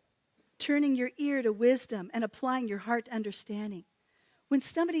 Turning your ear to wisdom and applying your heart to understanding. When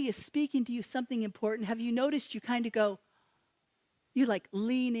somebody is speaking to you something important, have you noticed you kind of go, you like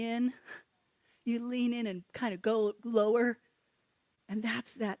lean in. You lean in and kind of go lower. And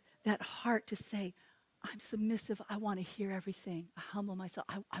that's that heart to say, I'm submissive. I want to hear everything. I humble myself.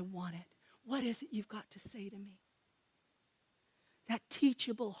 I want it. What is it you've got to say to me? That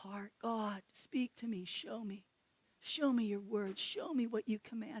teachable heart. God, speak to me. Show me. Show me your word. Show me what you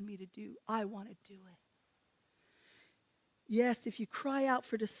command me to do. I want to do it. Yes, if you cry out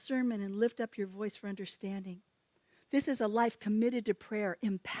for discernment and lift up your voice for understanding. This is a life committed to prayer,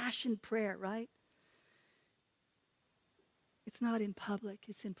 impassioned prayer, right? It's not in public,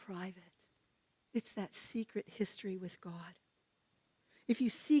 it's in private. It's that secret history with God. If you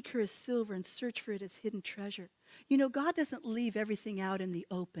seek her as silver and search for it as hidden treasure. You know, God doesn't leave everything out in the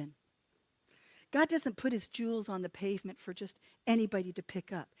open. God doesn't put his jewels on the pavement for just anybody to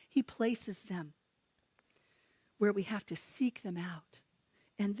pick up. He places them where we have to seek them out.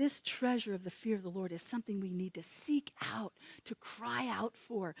 And this treasure of the fear of the Lord is something we need to seek out, to cry out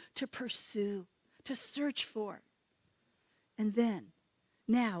for, to pursue, to search for. And then,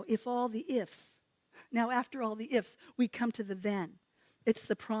 now, after all the ifs, we come to the then. It's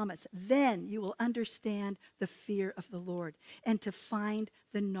the promise. Then you will understand the fear of the Lord and to find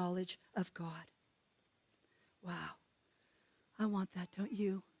the knowledge of God. Wow. I want that, don't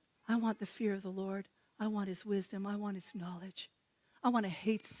you? I want the fear of the Lord. I want his wisdom. I want his knowledge. I want to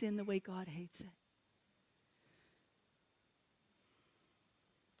hate sin the way God hates it.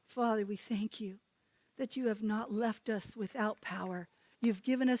 Father, we thank you that you have not left us without power. You've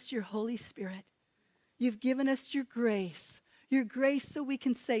given us your Holy Spirit. You've given us your grace so we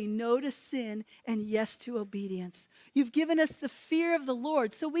can say no to sin and yes to obedience. You've given us the fear of the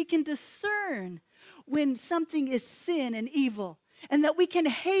Lord so we can discern when something is sin and evil, and that we can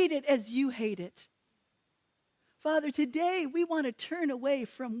hate it as you hate it. Father, today we want to turn away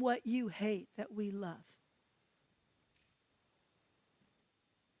from what you hate that we love.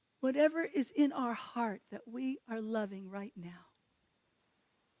 Whatever is in our heart that we are loving right now,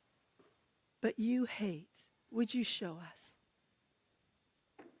 but you hate, would you show us?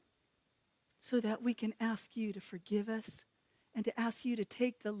 So that we can ask you to forgive us and to ask you to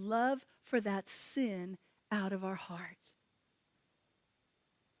take the love for that sin out of our heart.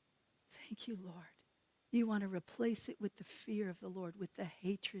 Thank you, Lord. You want to replace it with the fear of the Lord, with the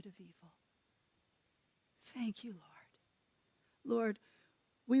hatred of evil. Thank you, Lord. Lord,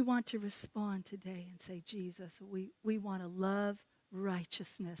 we want to respond today and say, Jesus, we want to love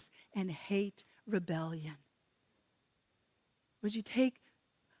righteousness and hate rebellion. Would you take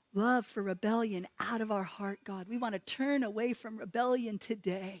love for rebellion out of our heart, God? We want to turn away from rebellion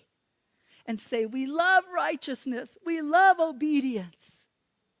today and say, we love righteousness. We love obedience.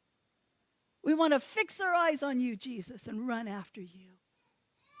 We want to fix our eyes on you, Jesus, and run after you.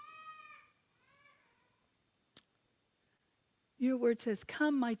 Your word says,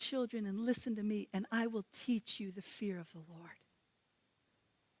 come, my children, and listen to me, and I will teach you the fear of the Lord.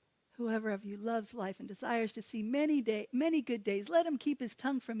 Whoever of you loves life and desires to see many good days, let him keep his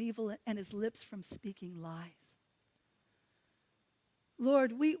tongue from evil and his lips from speaking lies.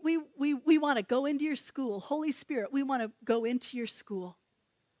 Lord, we want to go into your school. Holy Spirit, we want to go into your school.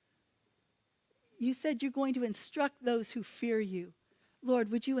 You said you're going to instruct those who fear you.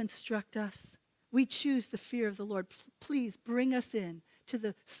 Lord, would you instruct us? We choose the fear of the Lord. Please bring us in to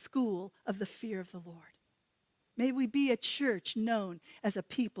the school of the fear of the Lord. May we be a church known as a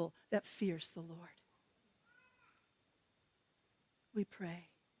people that fears the Lord. We pray,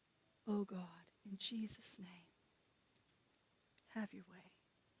 oh God, in Jesus' name, have your way.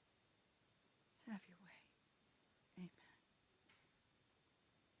 Have your way. Amen.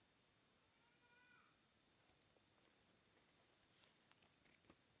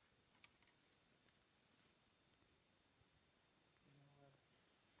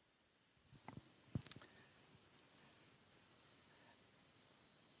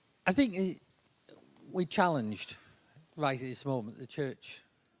 I think we challenged right at this moment. The church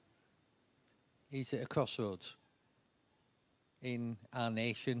is at a crossroads in our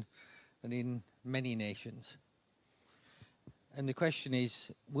nation and in many nations. And the question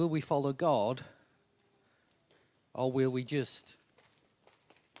is, will we follow God, or will we just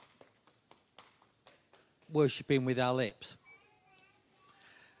worship him with our lips?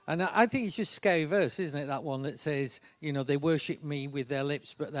 And I think it's just a scary verse, isn't it? That one that says, you know, they worship me with their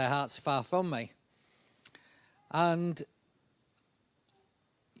lips, but their heart's far from me. And,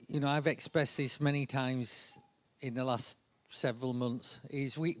 you know, I've expressed this many times in the last several months,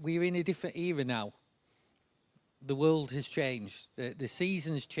 is we're in a different era now. The world has changed. The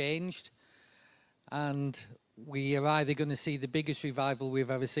season's changed. And we are either going to see the biggest revival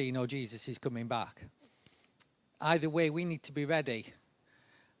we've ever seen, or Jesus is coming back. Either way, we need to be ready.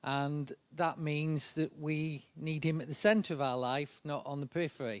 And that means that we need him at the center of our life, not on the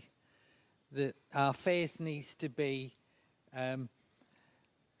periphery. That our faith needs to be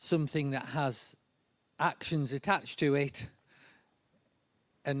something that has actions attached to it,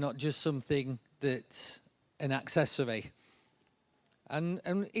 and not just something that's an accessory. And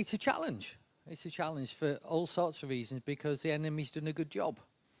it's a challenge. It's a challenge for all sorts of reasons, because the enemy's done a good job.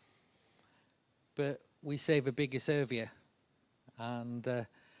 But we serve a bigger saviour. And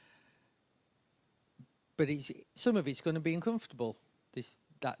but some of it's going to be uncomfortable,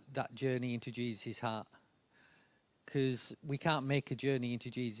 that journey into Jesus' heart. Because we can't make a journey into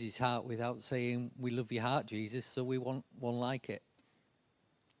Jesus' heart without saying, we love your heart, Jesus, so we want one like it.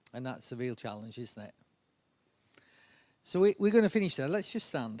 And that's the real challenge, isn't it? So we're going to finish there. Let's just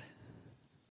stand.